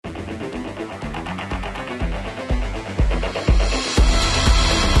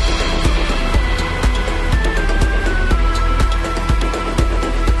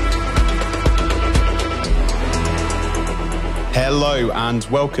Hello and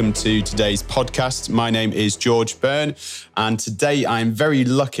welcome to today's podcast. My name is George Byrne and today I'm very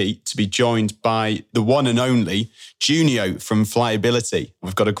lucky to be joined by the one and only Junio from Flyability.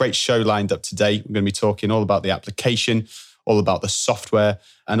 We've got a great show lined up today. We're going to be talking all about the application, all about the software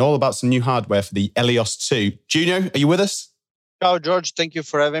and all about some new hardware for the Helios 2. Junio, are you with us? Ciao, George. Thank you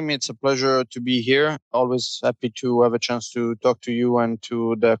for having me. It's a pleasure to be here. Always happy to have a chance to talk to you and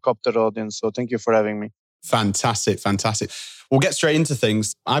to the Copter audience. So thank you for having me. Fantastic. We'll get straight into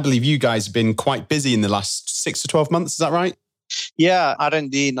things. I believe you guys have been quite busy in the last 6 to 12 months. Is that right? Yeah,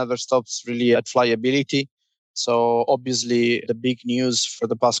 R&D never stops really at Flyability. So obviously the big news for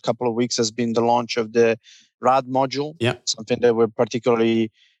the past couple of weeks has been the launch of the RAD module. Yeah. Something that we're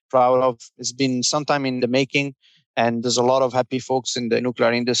particularly proud of. It's been some time in the making, and there's a lot of happy folks in the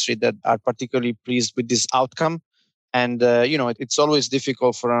nuclear industry that are particularly pleased with this outcome. And, it's always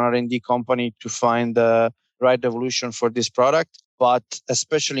difficult for an R&D company to find the right evolution for this product. But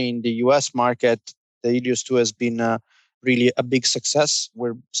especially in the US market, the Helios 2 has been really a big success.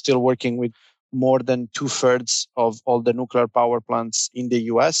 We're still working with more than 2/3 of all the nuclear power plants in the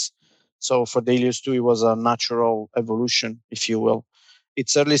US. So for the Helios 2, it was a natural evolution, if you will.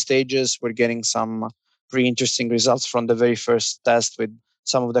 It's early stages. We're getting some pretty interesting results from the very first test with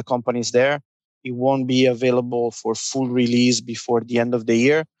some of the companies there. It won't be available for full release before the end of the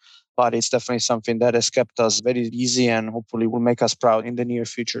year, but it's definitely something that has kept us very busy and hopefully will make us proud in the near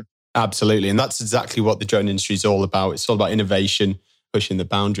future. Absolutely. And that's exactly what the drone industry is all about. It's all about innovation, pushing the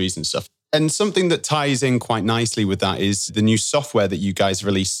boundaries and stuff. And something that ties in quite nicely with that is the new software that you guys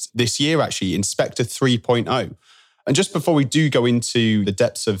released this year, actually, Inspector 3.0. And just before we do go into the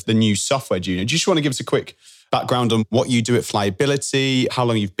depths of the new software, Junio, do you just want to give us a quick background on what you do at Flyability, how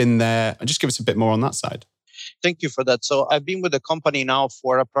long you've been there, and just give us a bit more on that side? Thank you for that. So I've been with the company now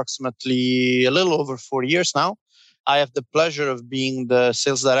for approximately a little over 4 years now. I have the pleasure of being the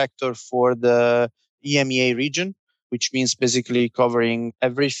sales director for the EMEA region, which means basically covering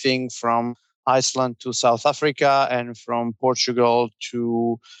everything from Iceland to South Africa and from Portugal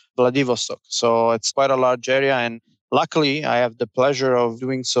to Vladivostok. So it's quite a large area. And luckily, I have the pleasure of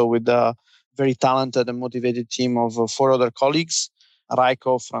doing so with a very talented and motivated team of 4 other colleagues,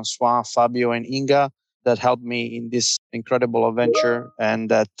 Raiko, Francois, Fabio, and Inga, that helped me in this incredible adventure and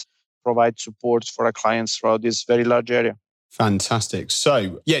that provide support for our clients throughout this very large area. Fantastic.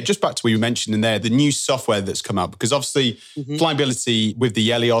 So, just back to what you mentioned in there, the new software that's come out, because obviously Flyability with the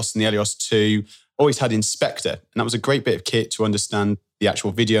Helios and the Helios 2 always had Inspector. And that was a great bit of kit to understand the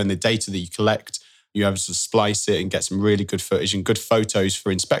actual video and the data that you collect. You have to splice it and get some really good footage and good photos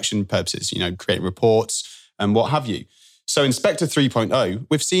for inspection purposes, create reports and what have you. So Inspector 3.0,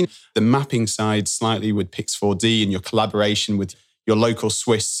 we've seen the mapping side slightly with Pix4D and your collaboration with your local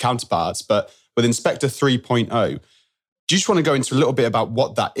Swiss counterparts. But with Inspector 3.0, do you just want to go into a little bit about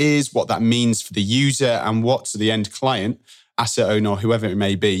what that is, what that means for the user and what the end client, asset owner, or whoever it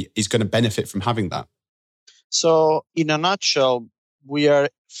may be, is going to benefit from having that? So in a nutshell, we are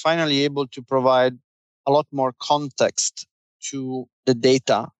finally able to provide a lot more context to the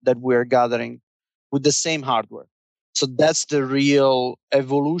data that we're gathering with the same hardware. So that's the real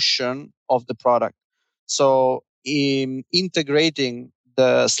evolution of the product. So in integrating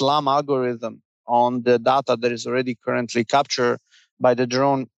the SLAM algorithm on the data that is already currently captured by the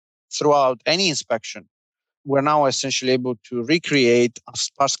drone throughout any inspection, we're now essentially able to recreate a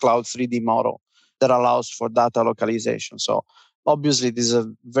sparse cloud 3D model that allows for data localization. So obviously, this is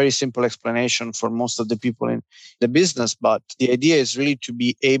a very simple explanation for most of the people in the business, but the idea is really to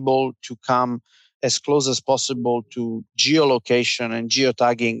be able to come as close as possible to geolocation and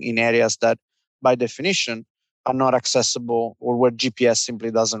geotagging in areas that, by definition, are not accessible or where GPS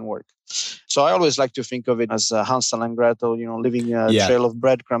simply doesn't work. So I always like to think of it as Hansel and Gretel, leaving a trail of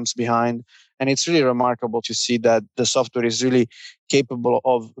breadcrumbs behind. And it's really remarkable to see that the software is really capable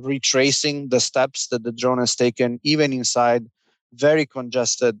of retracing the steps that the drone has taken, even inside very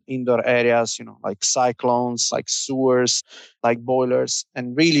congested indoor areas, like cyclones, like sewers, like boilers,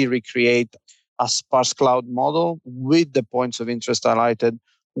 and really recreate a sparse cloud model with the points of interest highlighted,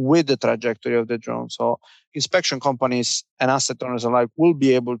 with the trajectory of the drone. So inspection companies and asset owners alike will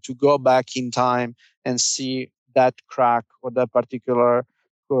be able to go back in time and see that crack or that particular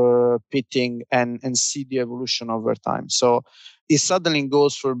pitting and see the evolution over time. So it suddenly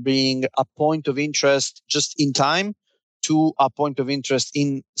goes from being a point of interest just in time to a point of interest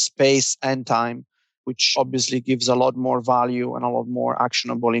in space and time, which obviously gives a lot more value and a lot more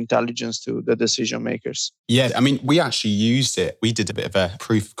actionable intelligence to the decision makers. Yeah, I mean, we actually used it. We did a bit of a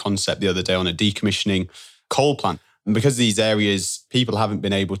proof of concept the other day on a decommissioning coal plant. And because these areas people haven't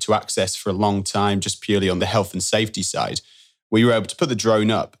been able to access for a long time, just purely on the health and safety side, we were able to put the drone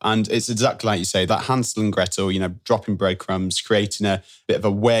up, and it's exactly like you say, that Hansel and Gretel, dropping breadcrumbs, creating a bit of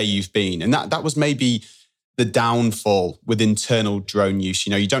a where you've been. And that was maybe the downfall with internal drone use.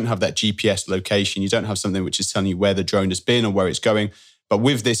 You don't have that GPS location. You don't have something which is telling you where the drone has been or where it's going. But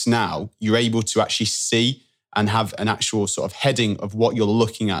with this now, you're able to actually see and have an actual sort of heading of what you're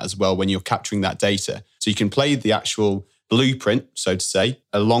looking at as well when you're capturing that data. So you can play the actual blueprint, so to say,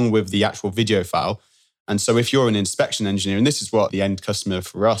 along with the actual video file. And so if you're an inspection engineer, and this is what the end customer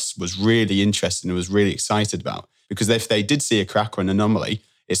for us was really interested in and was really excited about, because if they did see a crack or an anomaly,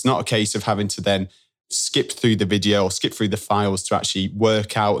 it's not a case of having to then skip through the video or skip through the files to actually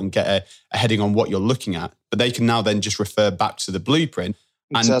work out and get a heading on what you're looking at. But they can now then just refer back to the blueprint.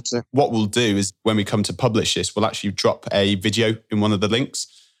 Exactly. And what we'll do is when we come to publish this, we'll actually drop a video in one of the links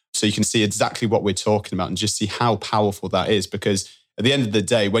so you can see exactly what we're talking about and just see how powerful that is. Because at the end of the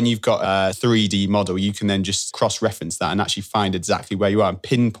day, when you've got a 3D model, you can then just cross-reference that and actually find exactly where you are and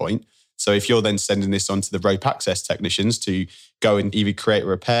pinpoint. So if you're then sending this on to the rope access technicians to go and either create a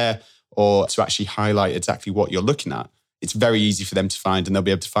repair or to actually highlight exactly what you're looking at, it's very easy for them to find, and they'll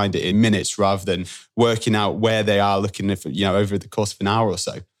be able to find it in minutes rather than working out where they are looking if, over the course of an hour or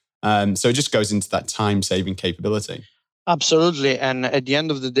so. So it just goes into that time-saving capability. Absolutely. And at the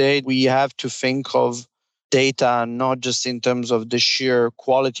end of the day, we have to think of data not just in terms of the sheer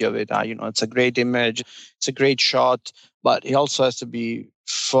quality of it. It's a great image, it's a great shot, but it also has to be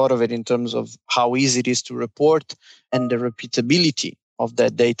thought of it in terms of how easy it is to report and the repeatability of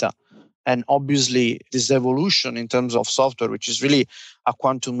that data. And obviously, this evolution in terms of software, which is really a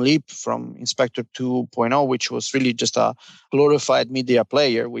quantum leap from Inspector 2.0, which was really just a glorified media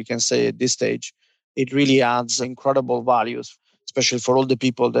player, we can say at this stage, it really adds incredible values, especially for all the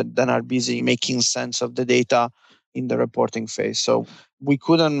people that then are busy making sense of the data in the reporting phase. So we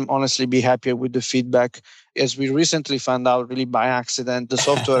couldn't honestly be happier with the feedback. As we recently found out really by accident, the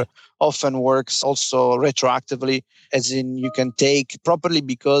software often works also retroactively, as in you can take properly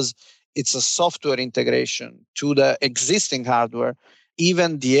because it's a software integration to the existing hardware.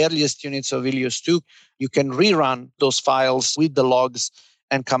 Even the earliest units of Helios 2, you can rerun those files with the logs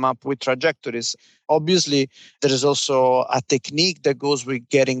and come up with trajectories. Obviously, there is also a technique that goes with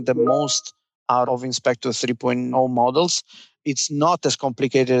getting the most out of Inspector 3.0 models. It's not as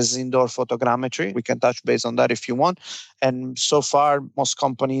complicated as indoor photogrammetry. We can touch base on that if you want. And so far, most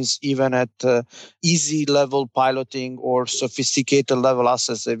companies, even at easy level piloting or sophisticated level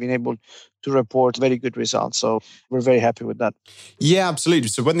assets, they've been able to report very good results. So we're very happy with that. Yeah, absolutely.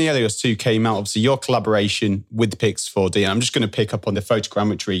 So when the Helios 2 came out, obviously your collaboration with Pix4D, and I'm just going to pick up on the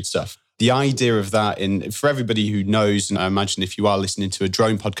photogrammetry stuff. The idea of that, and for everybody who knows, and I imagine if you are listening to a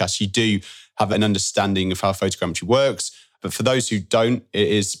drone podcast, you do have an understanding of how photogrammetry works. But for those who don't, it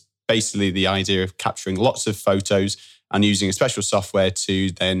is basically the idea of capturing lots of photos and using a special software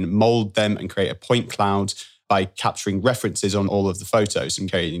to then mold them and create a point cloud by capturing references on all of the photos and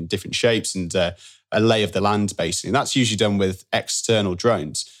creating different shapes and a lay of the land, basically. And that's usually done with external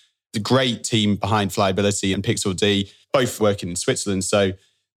drones. The great team behind Flyability and Pix4D, both working in Switzerland. So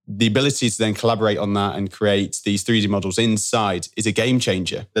the ability to then collaborate on that and create these 3D models inside is a game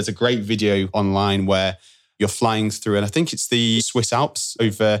changer. There's a great video online where you're flying through, and I think it's the Swiss Alps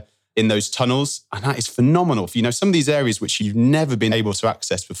over in those tunnels. And that is phenomenal. Some of these areas which you've never been able to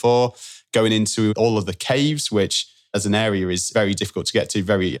access before, going into all of the caves, which as an area is very difficult to get to,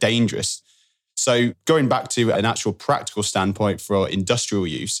 very dangerous. So going back to an actual practical standpoint for industrial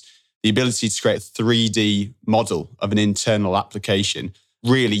use, the ability to create a 3D model of an internal application,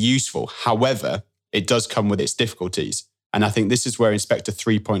 really useful. However, it does come with its difficulties. And I think this is where Inspector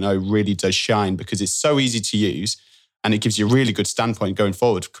 3.0 really does shine because it's so easy to use and it gives you a really good standpoint going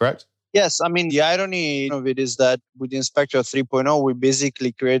forward, correct? Yes. I mean, the irony of it is that with Inspector 3.0, we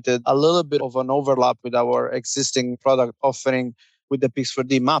basically created a little bit of an overlap with our existing product offering with the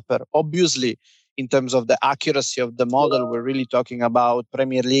Pix4D mapper. Obviously, in terms of the accuracy of the model, we're really talking about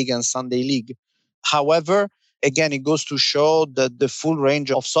Premier League and Sunday League. However, again, it goes to show that the full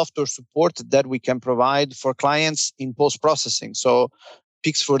range of software support that we can provide for clients in post-processing. So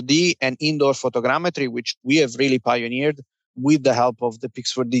Pix4D and indoor photogrammetry, which we have really pioneered with the help of the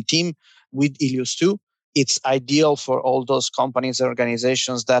Pix4D team with Helios 2. It's ideal for all those companies and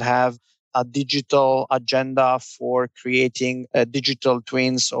organizations that have a digital agenda for creating digital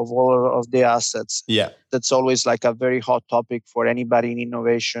twins of all of the assets. Yeah. That's always like a very hot topic for anybody in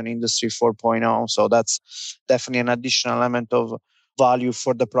innovation, Industry 4.0. So that's definitely an additional element of value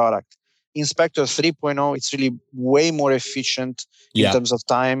for the product. Inspector 3.0, it's really way more efficient in terms of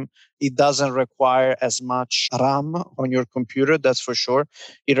time. It doesn't require as much RAM on your computer, that's for sure.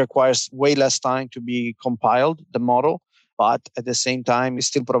 It requires way less time to be compiled, the model. but at the same time, it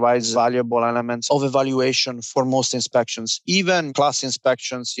still provides valuable elements of evaluation for most inspections. Even class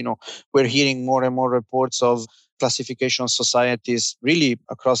inspections, we're hearing more and more reports of classification societies really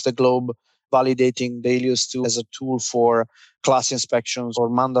across the globe validating the Helios 2 as a tool for class inspections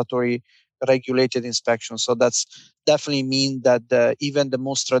or mandatory regulated inspections. So that's definitely mean that even the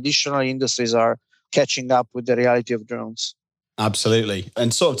most traditional industries are catching up with the reality of drones. Absolutely.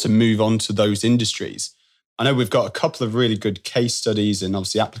 And sort of to move on to those industries, I know we've got a couple of really good case studies and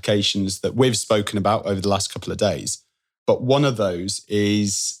obviously applications that we've spoken about over the last couple of days. But one of those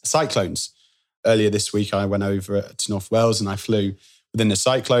is cyclones. Earlier this week, I went over to North Wales and I flew within a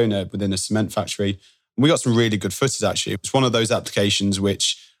cyclone, within a cement factory. And we got some really good footage, actually. It's one of those applications which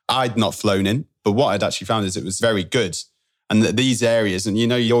I'd not flown in, but what I'd actually found is it was very good. And these areas, and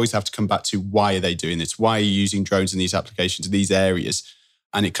you always have to come back to why are they doing this? Why are you using drones in these applications, in these areas?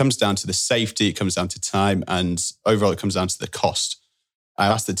 And it comes down to the safety, it comes down to time, and overall it comes down to the cost. I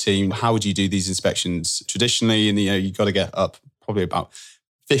asked the team, how would you do these inspections traditionally? And you've got to get up probably about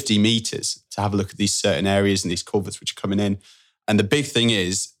 50 meters to have a look at these certain areas and these culverts which are coming in. And the big thing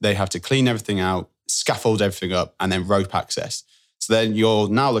is they have to clean everything out, scaffold everything up, and then rope access. So then you're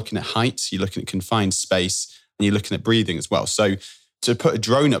now looking at heights, you're looking at confined space, and you're looking at breathing as well. So to put a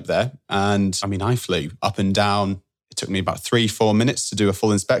drone up there, and I flew up and down. It took me about 3-4 minutes to do a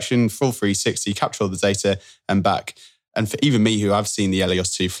full inspection, full 360, capture all the data and back. And for even me, who I've seen the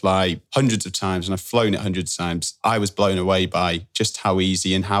Helios 2 fly hundreds of times, and I've flown it hundreds of times, I was blown away by just how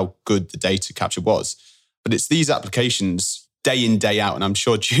easy and how good the data capture was. But it's these applications day in, day out, and I'm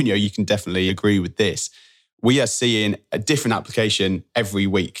sure, Junio, you can definitely agree with this. We are seeing a different application every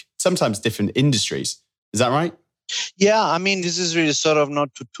week, sometimes different industries. Is that right? Yeah, this is really sort of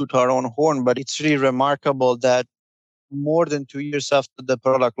not to toot our own horn, but it's really remarkable that more than 2 years after the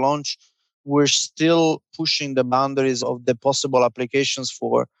product launch, we're still pushing the boundaries of the possible applications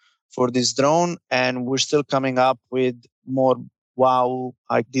for this drone. And we're still coming up with more, wow,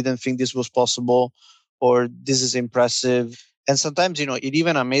 I didn't think this was possible, or this is impressive. And sometimes, it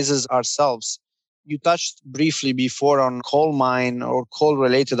even amazes ourselves. You touched briefly before on coal mine or coal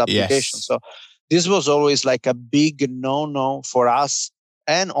related applications. Yes. So this was always like a big no-no for us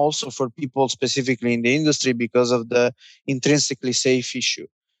and also for people specifically in the industry because of the intrinsically safe issue.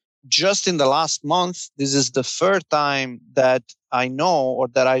 Just in the last month, this is the third time that I know or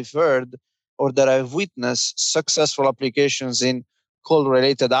that I've heard or that I've witnessed successful applications in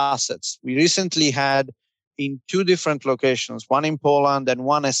coal-related assets. We recently had in 2 different locations, one in Poland and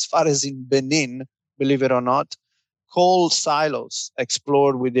one as far as in Benin, believe it or not, coal silos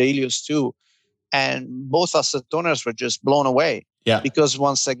explored with the Helios 2. And both asset owners were just blown away. Yeah. Because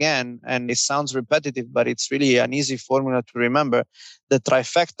once again, and it sounds repetitive, but it's really an easy formula to remember, the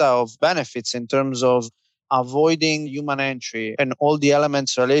trifecta of benefits in terms of avoiding human entry and all the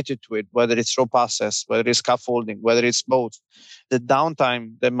elements related to it, whether it's rope access, whether it's scaffolding, whether it's both, the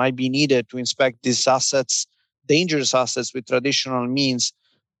downtime that might be needed to inspect these assets, dangerous assets with traditional means.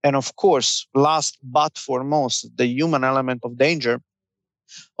 And of course, last but foremost, the human element of danger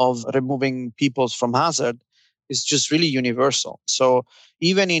of removing people from hazard is just really universal. So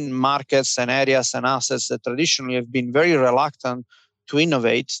even in markets and areas and assets that traditionally have been very reluctant to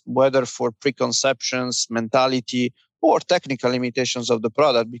innovate, whether for preconceptions, mentality, or technical limitations of the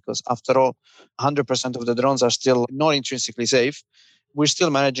product, because after all, 100% of the drones are still not intrinsically safe, we're still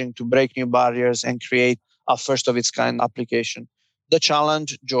managing to break new barriers and create a first of its kind application. The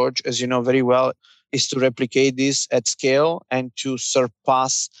challenge, George, as you know very well, is to replicate this at scale and to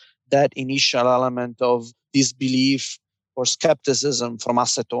surpass that initial element of disbelief or skepticism from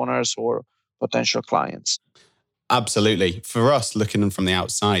asset owners or potential clients. Absolutely. For us, looking from the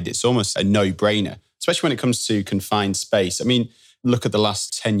outside, it's almost a no-brainer, especially when it comes to confined space. Look at the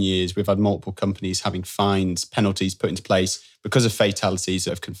last 10 years, we've had multiple companies having fines, penalties put into place because of fatalities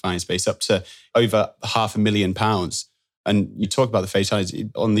of confined space, up to over £500,000. And you talk about the fatalities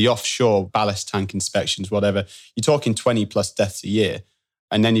on the offshore ballast tank inspections, whatever, you're talking 20 plus deaths a year.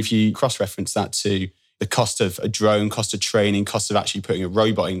 And then if you cross-reference that to the cost of a drone, cost of training, cost of actually putting a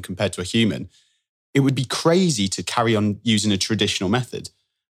robot in compared to a human, it would be crazy to carry on using a traditional method.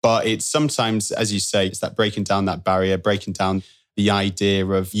 But it's sometimes, as you say, it's that breaking down that barrier, breaking down the idea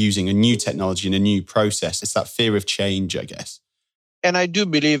of using a new technology and a new process. It's that fear of change, I guess. And I do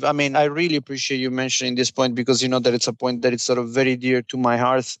believe, I really appreciate you mentioning this point because you know that it's a point that is sort of very dear to my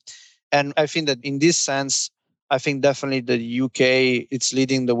heart. And I think that in this sense, I think definitely the UK, it's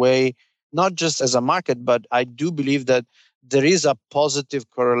leading the way, not just as a market, but I do believe that there is a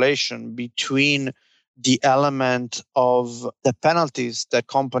positive correlation between the element of the penalties that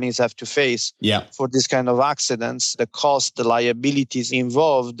companies have to face for this kind of accidents, the cost, the liabilities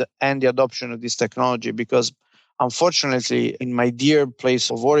involved, and the adoption of this technology. Because unfortunately, in my dear place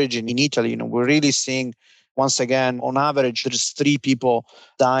of origin in Italy, we're really seeing, once again, on average, there's 3 people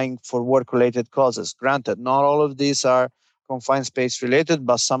dying for work-related causes. Granted, not all of these are confined space related,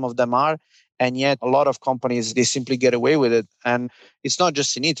 but some of them are. And yet a lot of companies, they simply get away with it. And it's not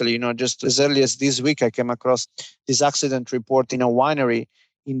just in Italy, just as early as this week, I came across this accident report in a winery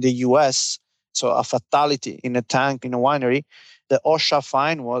in the US. So a fatality in a tank in a winery. The OSHA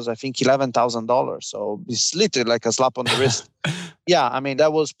fine was, I think, $11,000. So it's literally like a slap on the wrist. Yeah, I mean,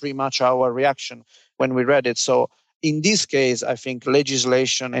 that was pretty much our reaction when we read it. So in this case, I think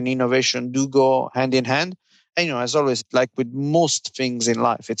legislation and innovation do go hand in hand. And, as always, like with most things in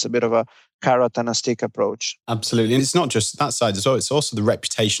life, it's a bit of a carrot and a stick approach. Absolutely. And it's not just that side as well. It's also the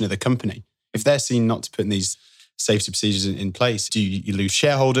reputation of the company. If they're seen not to put these safety procedures in place, do you lose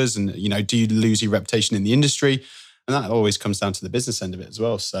shareholders and, do you lose your reputation in the industry? And that always comes down to the business end of it as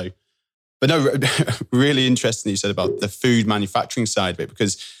well. So, but no, really interesting that you said about the food manufacturing side of it,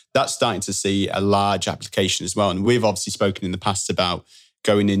 because that's starting to see a large application as well. And we've obviously spoken in the past about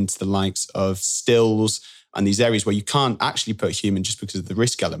going into the likes of stills and these areas where you can't actually put a human just because of the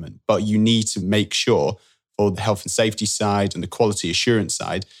risk element, but you need to make sure for the health and safety side and the quality assurance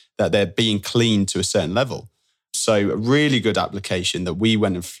side that they're being cleaned to a certain level. So a really good application that we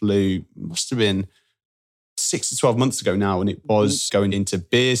went and flew, must have been 6 to 12 months ago now, and it was going into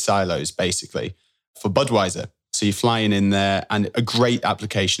beer silos basically for Budweiser. So you're flying in there, and a great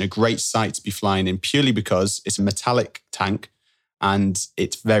application, a great site to be flying in purely because it's a metallic tank and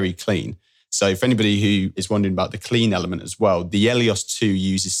it's very clean. So for anybody who is wondering about the clean element as well, the Helios 2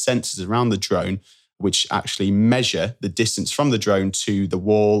 uses sensors around the drone which actually measure the distance from the drone to the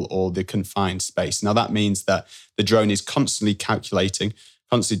wall or the confined space. Now that means that the drone is constantly calculating,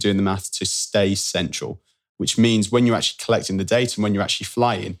 constantly doing the math to stay central, which means when you're actually collecting the data and when you're actually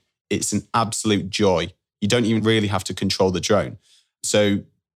flying, it's an absolute joy. You don't even really have to control the drone. So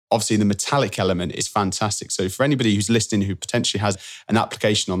obviously, the metallic element is fantastic. So for anybody who's listening who potentially has an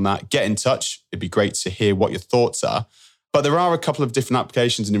application on that, get in touch. It'd be great to hear what your thoughts are. But there are a couple of different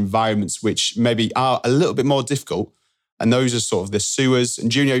applications and environments which maybe are a little bit more difficult. And those are sort of the sewers.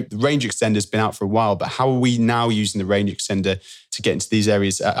 And Junio, the range extender's been out for a while, but how are we now using the range extender to get into these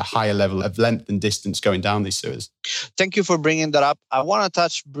areas at a higher level of length and distance going down these sewers? Thank you for bringing that up. I want to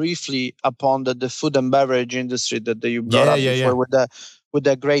touch briefly upon the food and beverage industry that you brought up before with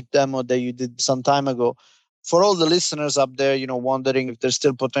the great demo that you did some time ago. For all the listeners up there, wondering if there's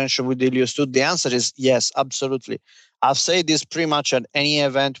still potential with Helios 2, the answer is yes, absolutely. I've said this pretty much at any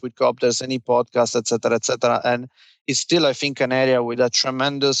event with Copters, any podcast, et cetera, and it's still, I think, an area with a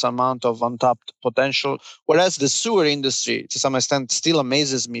tremendous amount of untapped potential. Whereas the sewer industry, to some extent, still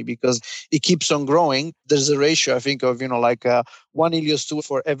amazes me because it keeps on growing. There's a ratio, I think, of, like 1 Helios 2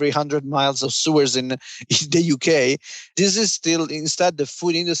 for every 100 miles of sewers in the UK. This is still, instead, the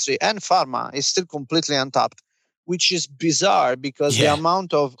food industry and pharma is still completely untapped, which is bizarre because the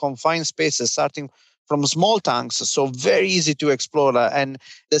amount of confined spaces starting from small tanks, so very easy to explore, and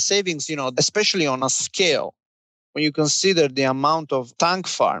the savings, especially on a scale, when you consider the amount of tank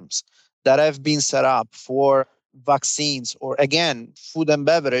farms that have been set up for vaccines or, again, food and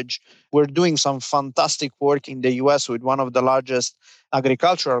beverage. We're doing some fantastic work in the US with one of the largest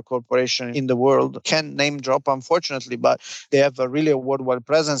agricultural corporations in the world. Can't name drop, unfortunately, but they have a really worldwide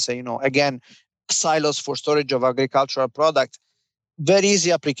presence. Again, silos for storage of agricultural product. Very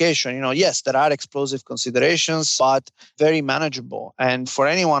easy application. Yes, there are explosive considerations, but very manageable. And for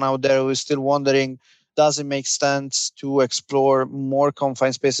anyone out there who is still wondering, does it make sense to explore more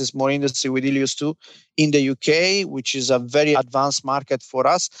confined spaces, more industry with Helios 2 in the UK, which is a very advanced market for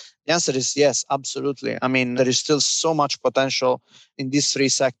us? The answer is yes, absolutely. I mean, there is still so much potential in these 3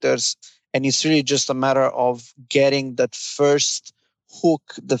 sectors, and it's really just a matter of getting that first hook,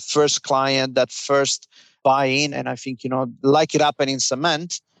 the first client, that first buy-in. And I think, like it happened in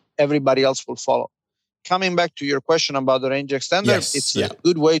cement, everybody else will follow. Coming back to your question about the range extender, it's a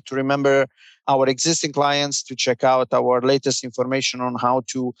good way to remember our existing clients, to check out our latest information on how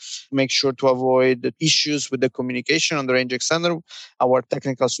to make sure to avoid the issues with the communication on the range extender. Our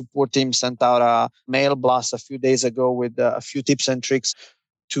technical support team sent out a mail blast a few days ago with a few tips and tricks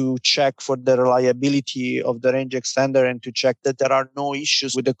to check for the reliability of the range extender and to check that there are no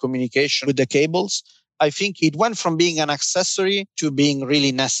issues with the communication with the cables. I think it went from being an accessory to being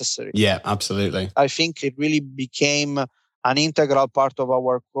really necessary. Yeah, absolutely. I think it really became an integral part of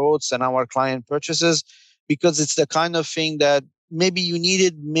our quotes and our client purchases because it's the kind of thing that maybe you need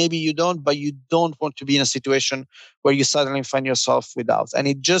it, maybe you don't, but you don't want to be in a situation where you suddenly find yourself without. And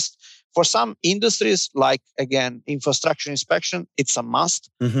it just, for some industries, like again, infrastructure inspection, it's a must.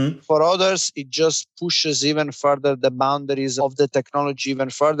 Mm-hmm. For others, it just pushes even further the boundaries of the technology even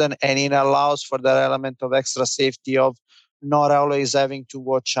further. And it allows for that element of extra safety of not always having to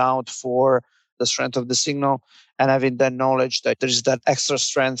watch out for the strength of the signal and having that knowledge that there's that extra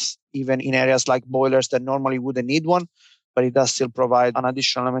strength even in areas like boilers that normally wouldn't need one, but it does still provide an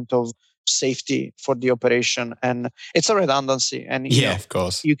additional element of safety for the operation. And it's a redundancy. And Of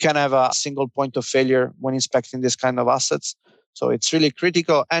course, you can have a single point of failure when inspecting this kind of assets. So it's really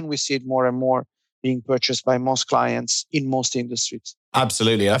critical. And we see it more and more being purchased by most clients in most industries.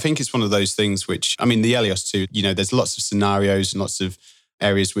 Absolutely. I think it's one of those things which, I mean, the Elios 2, there's lots of scenarios and lots of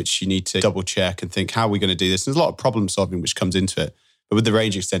areas which you need to double check and think, how are we going to do this? And there's a lot of problem solving which comes into it. But with the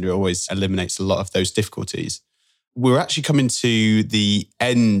range extender, it always eliminates a lot of those difficulties. We're actually coming to the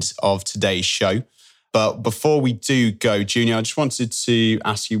end of today's show. But before we do go, Junior, I just wanted to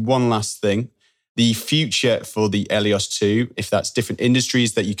ask you one last thing. The future for the Elios 2, if that's different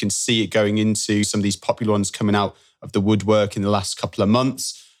industries that you can see it going into, some of these popular ones coming out of the woodwork in the last couple of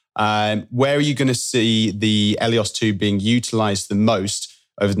months, where are you going to see the Elios 2 being utilized the most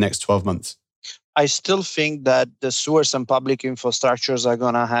over the next 12 months? I still think that the sewers and public infrastructures are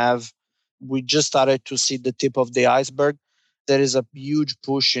going to have, we just started to see the tip of the iceberg. There is a huge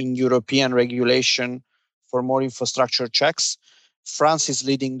push in European regulation for more infrastructure checks. France is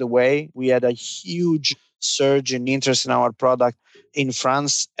leading the way. We had a huge surge in interest in our product in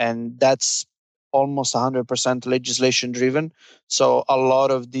France, and that's almost 100% legislation driven. So a lot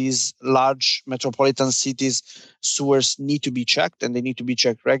of these large metropolitan cities, sewers need to be checked, and they need to be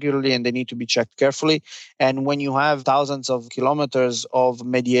checked regularly, and they need to be checked carefully. And when you have thousands of kilometers of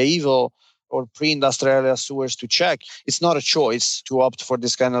medieval or pre-industrial sewers to check, it's not a choice to opt for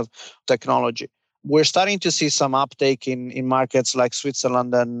this kind of technology. We're starting to see some uptake in markets like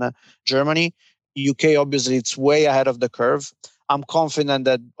Switzerland and Germany. UK, obviously, it's way ahead of the curve. I'm confident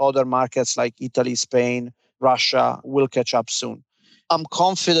that other markets like Italy, Spain, Russia will catch up soon. I'm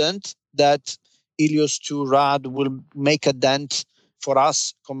confident that Elios 2 RAD will make a dent for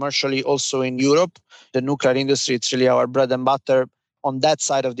us commercially also in Europe. The nuclear industry, it's really our bread and butter on that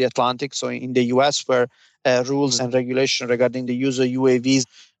side of the Atlantic. So in the US, where rules and regulation regarding the use of UAVs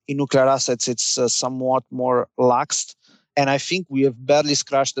in nuclear assets, it's somewhat more laxed. And I think we have barely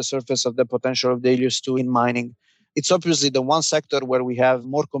scratched the surface of the potential of the Elios 2 in mining. It's obviously the one sector where we have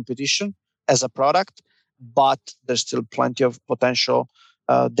more competition as a product, but there's still plenty of potential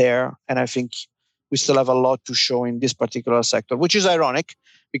there. And I think we still have a lot to show in this particular sector, which is ironic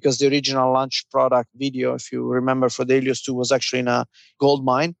because the original launch product video, if you remember, for the Elios 2 was actually in a gold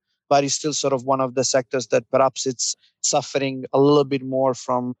mine, but it's still sort of one of the sectors that perhaps it's suffering a little bit more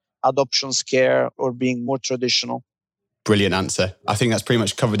from adoption scare or being more traditional. Brilliant answer. I think that's pretty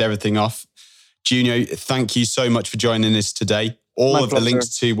much covered everything off. Junior, thank you so much for joining us today. All of the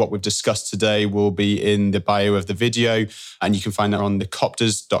links to what we've discussed today will be in the bio of the video, and you can find that on the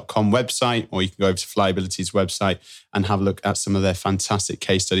copters.com website, or you can go over to Flyability's website and have a look at some of their fantastic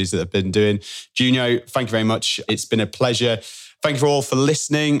case studies that they've been doing. Junior, thank you very much. It's been a pleasure. Thank you all for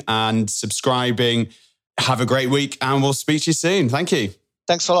listening and subscribing. Have a great week, and we'll speak to you soon. Thank you.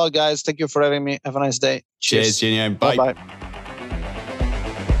 Thanks a lot, guys. Thank you for having me. Have a nice day. Cheers, Junior. Bye. Bye-bye.